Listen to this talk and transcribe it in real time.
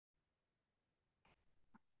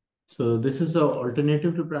So this is the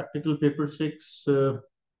alternative to practical paper 6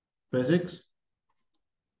 physics.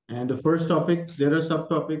 And the first topic, there are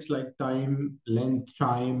subtopics like time, length,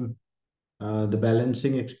 time, the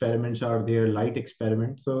balancing experiments are there, light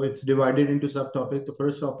experiments. So it's divided into subtopic. The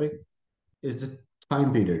first topic is the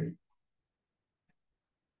time period.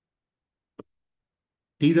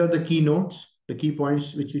 These are the key notes, the key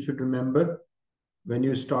points which you should remember. When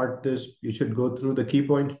you start this, you should go through the key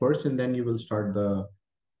points first and then you will start the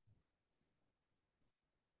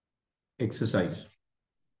exercise.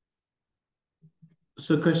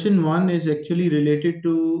 So question 1 is actually related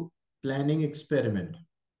to planning experiment.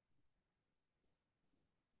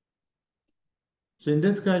 So in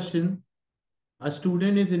this question, a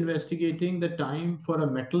student is investigating the time for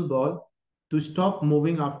a metal ball to stop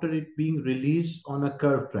moving after it being released on a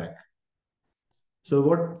curved track. So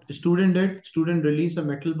what student did? Student released a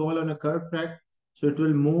metal ball on a curved track. So it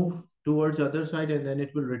will move towards the other side and then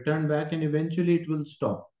it will return back and eventually it will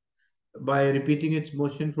stop by repeating its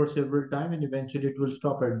motion for several times and eventually it will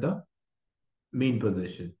stop at the mean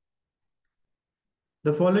position.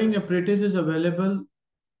 The following apparatus is available.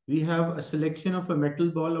 We have a selection of a metal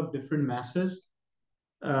ball of different masses,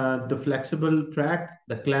 the flexible track,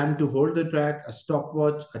 the clamp to hold the track, a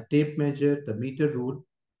stopwatch, a tape measure, the meter rule.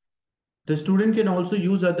 The student can also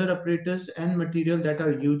use other apparatus and material that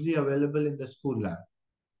are usually available in the school lab.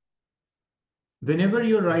 Whenever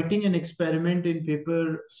you're writing an experiment in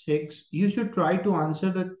paper 6, you should try to answer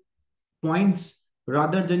the points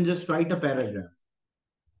rather than just write a paragraph.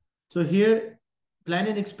 So here, plan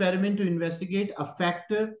an experiment to investigate a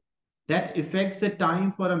factor that affects the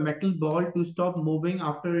time for a metal ball to stop moving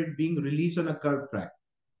after it being released on a curved track.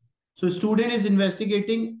 So student is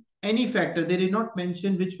investigating any factor. They did not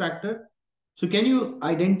mention which factor. So can you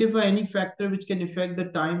identify any factor which can affect the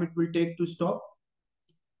time it will take to stop?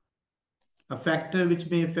 A factor which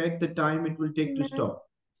may affect the time it will take to stop.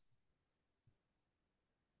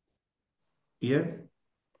 Yeah.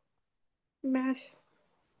 Mass.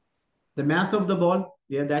 The mass of the ball.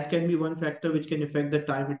 Yeah, that can be one factor which can affect the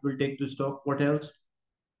time it will take to stop. What else?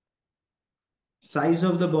 Size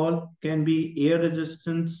of the ball can be air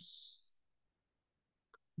resistance,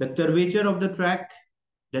 the curvature of the track,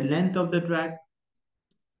 the length of the track.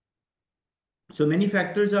 So many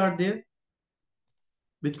factors are there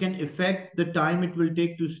which can affect the time it will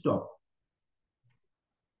take to stop.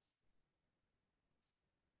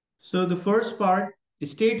 So the first part,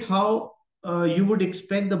 state how you would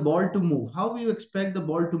expect the ball to move. How will you expect the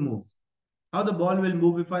ball to move? How the ball will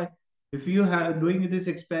move if you have doing this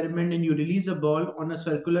experiment and you release a ball on a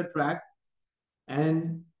circular track,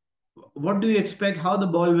 and what do you expect how the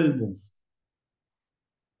ball will move?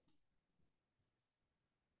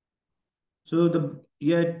 So the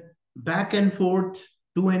back and forth,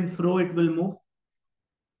 to and fro, it will move.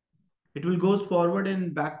 It will goes forward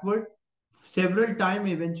and backward several times.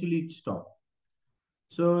 Eventually, it stop.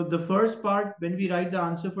 So the first part, when we write the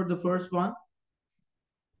answer for the first one,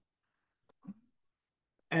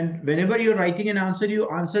 and whenever you're writing an answer, you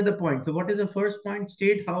answer the point. So what is the first point?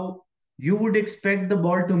 State how you would expect the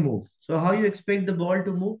ball to move. So how you expect the ball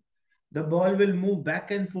to move? The ball will move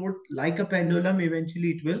back and forth like a pendulum. Eventually,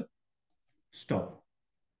 it will stop.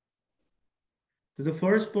 So the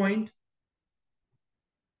first point,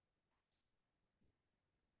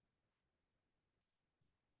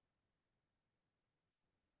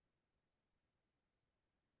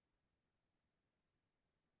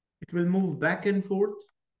 it will move back and forth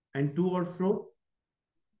and to or fro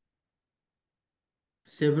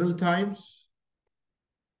several times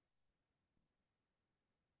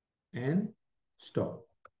and stop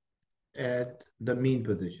at the mean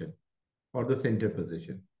position or the center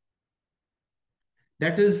position.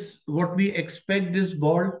 That is what we expect this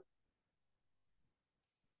ball.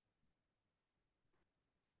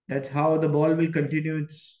 That's how the ball will continue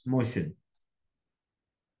its motion.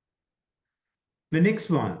 The next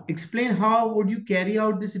one, explain how would you carry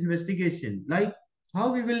out this investigation? Like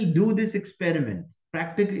how we will do this experiment.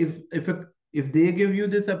 Practically, if they give you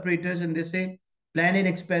this apparatus and they say plan an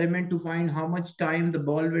experiment to find how much time the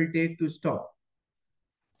ball will take to stop.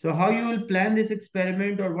 So how you will plan this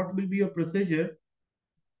experiment or what will be your procedure?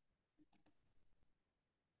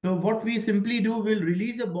 So what we simply do, we'll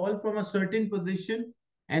release a ball from a certain position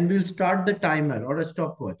and we'll start the timer or a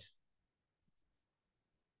stopwatch.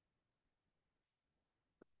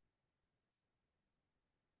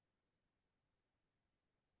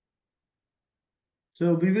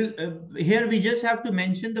 So we will, here we just have to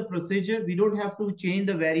mention the procedure. We don't have to change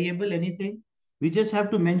the variable, anything. We just have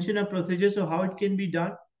to mention a procedure, so how it can be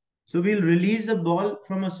done. So we'll release the ball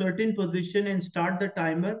from a certain position and start the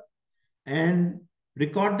timer. And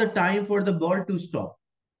record the time for the ball to stop,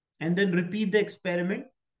 and then repeat the experiment.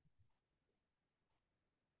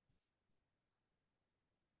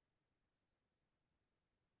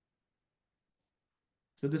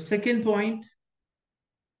 So the second point,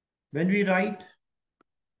 when we write,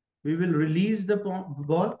 we will release the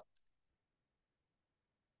ball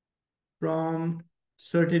from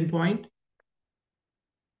certain point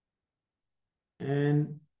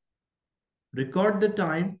and record the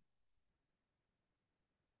time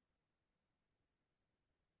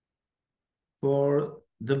for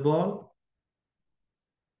the ball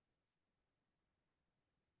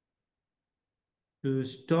to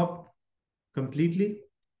stop completely.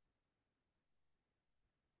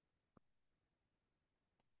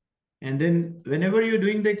 And then whenever you're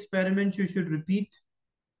doing the experiment, you should repeat.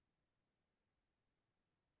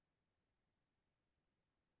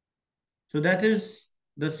 So that is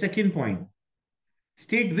the second point.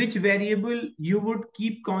 State which variable you would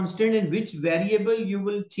keep constant and which variable you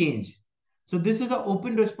will change. So this is the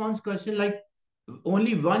open response question, like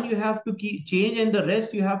only one you have to keep change and the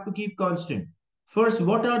rest you have to keep constant. First,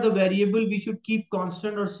 what are the variable we should keep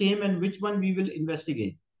constant or same, and which one we will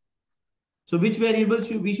investigate? So which variable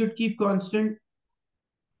we should keep constant?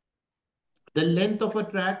 The length of a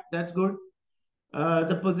track, that's good.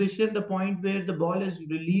 The position, the point where the ball is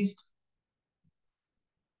released.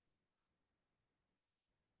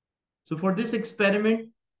 So for this experiment,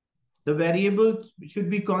 the variable should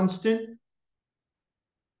be constant.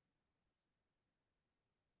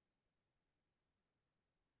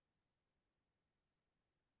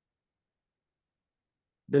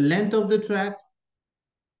 The length of the track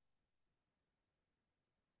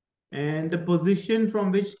and the position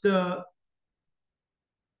from which the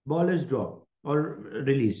ball is dropped or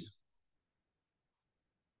released.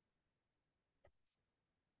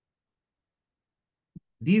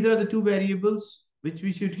 These are the two variables which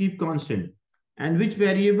we should keep constant. And which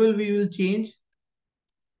variable we will change?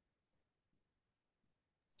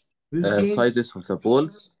 We'll change Sizes of the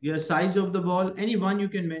balls. your size of the ball. Any one you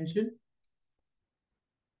can mention.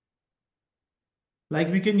 Like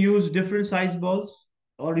we can use different size balls,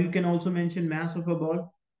 or you can also mention mass of a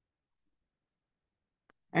ball.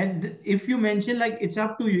 And if you mention, like, it's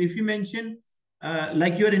up to you. If you mention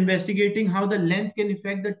like you're investigating how the length can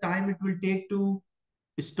affect the time it will take to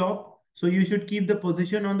stop, so you should keep the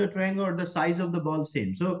position on the triangle or the size of the ball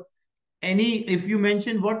same. So if you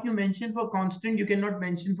mention what you mention for constant, you cannot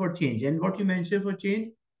mention for change, and what you mention for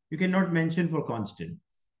change, you cannot mention for constant.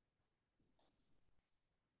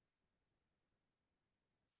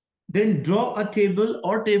 Then draw a table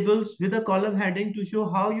or tables with a column heading to show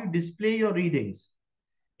how you display your readings.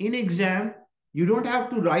 In exam, you don't have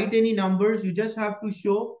to write any numbers. You just have to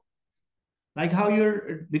show like how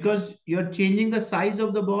because you're changing the size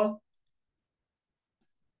of the ball.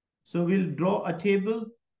 So we'll draw a table.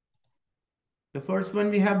 The first one,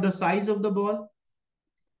 we have the size of the ball.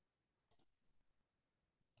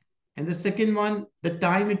 And the second one, the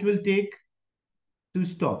time it will take to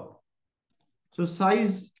stop. So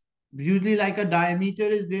size, usually like a diameter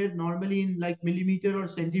is there, normally in like millimeter or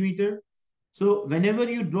centimeter. So whenever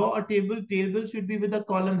you draw a table should be with a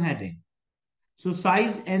column heading. So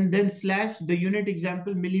size and then slash the unit,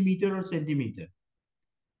 example, millimeter or centimeter.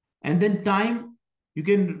 And then time, you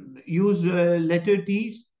can use letter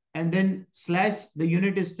T and then slash the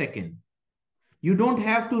unit is second. You don't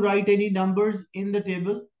have to write any numbers in the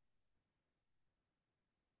table.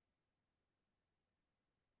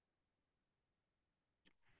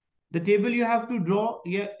 The table you have to draw,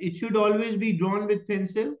 yeah, it should always be drawn with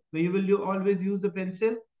pencil, where you always use the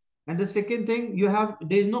pencil. And the second thing,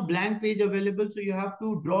 there's no blank page available, so you have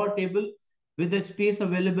to draw a table with the space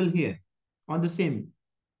available here on the same.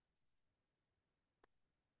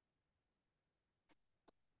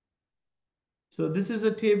 So this is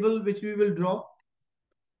a table which we will draw.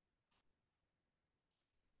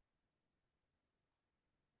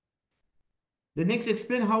 The next,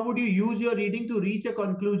 explain how would you use your reading to reach a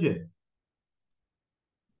conclusion.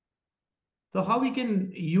 So how we can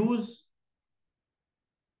use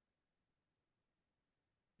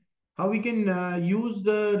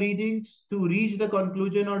the readings to reach the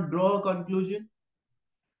conclusion or draw a conclusion.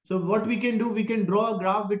 So what we can do, we can draw a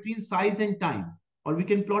graph between size and time, or we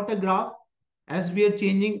can plot a graph as we are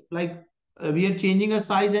changing, like we are changing a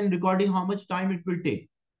size and recording how much time it will take.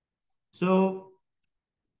 So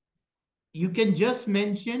you can just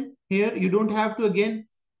mention here, you don't have to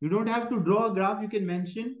draw a graph, you can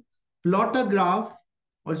mention, plot a graph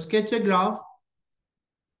or sketch a graph.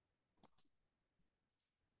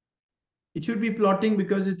 It should be plotting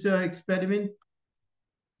because it's an experiment.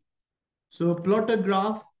 So plot a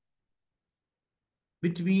graph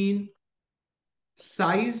between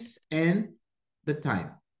size and the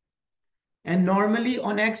time. And normally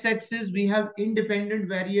on x-axis, we have independent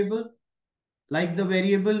variable, like the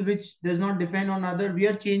variable which does not depend on other. We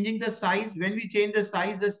are changing the size. When we change the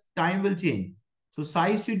size, the time will change. So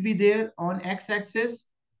size should be there on x-axis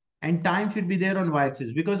and time should be there on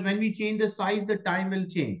y-axis, because when we change the size, the time will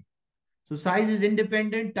change. So size is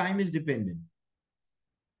independent, time is dependent.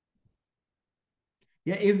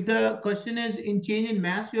 Yeah, if the question is in change in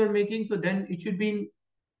mass you are making, so then it should be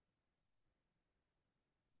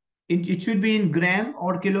it should be in gram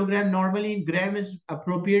or kilogram. Normally in gram is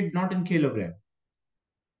appropriate, not in kilogram.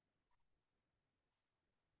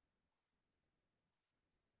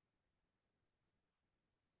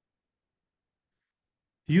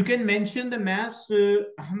 You can mention the mass,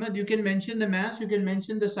 Ahmed, you can mention the mass, you can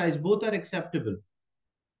mention the size. Both are acceptable.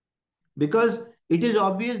 Because it is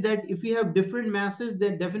obvious that if you have different masses,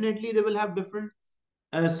 then definitely they will have different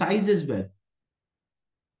size as well.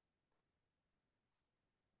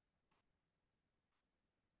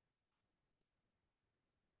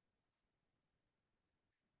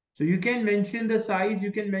 So you can mention the size,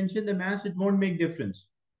 you can mention the mass, it won't make difference.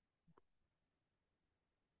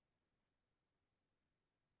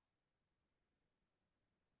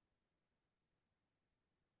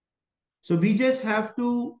 So we just have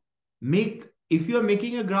to make, if you are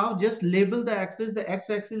making a graph, just label the axis, the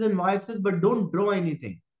x-axis and y-axis, but don't draw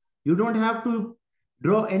anything. You don't have to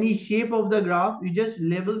draw any shape of the graph. You just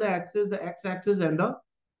label the axis, the x-axis and the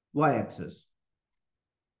y-axis.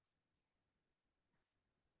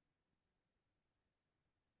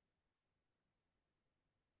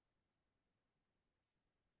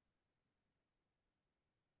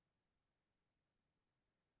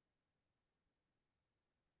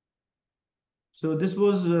 So this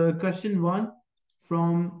was question one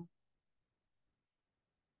from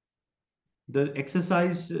the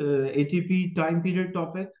exercise ATP time period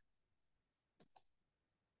topic.